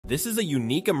This is a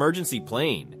unique emergency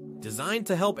plane, designed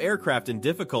to help aircraft in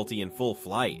difficulty in full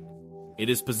flight. It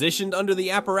is positioned under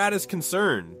the apparatus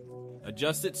concerned,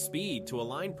 adjusts its speed to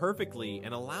align perfectly,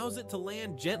 and allows it to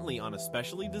land gently on a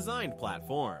specially designed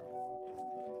platform.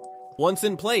 Once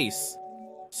in place,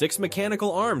 6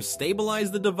 mechanical arms stabilize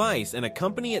the device and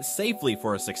accompany it safely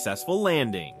for a successful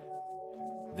landing.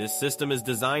 This system is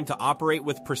designed to operate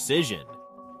with precision,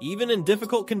 even in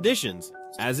difficult conditions,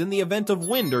 as in the event of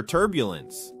wind or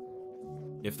turbulence.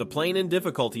 If the plane in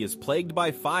difficulty is plagued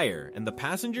by fire and the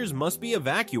passengers must be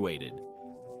evacuated,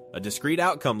 a discrete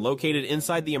outcome located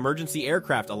inside the emergency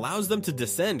aircraft allows them to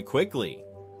descend quickly.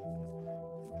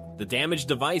 The damaged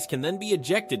device can then be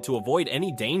ejected to avoid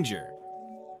any danger.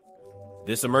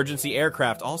 This emergency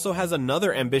aircraft also has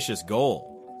another ambitious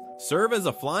goal: serve as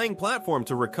a flying platform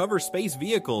to recover space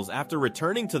vehicles after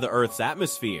returning to the Earth's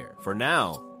atmosphere. For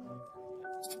now,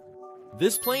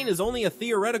 this plane is only a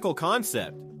theoretical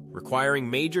concept, requiring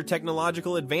major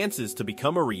technological advances to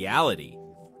become a reality.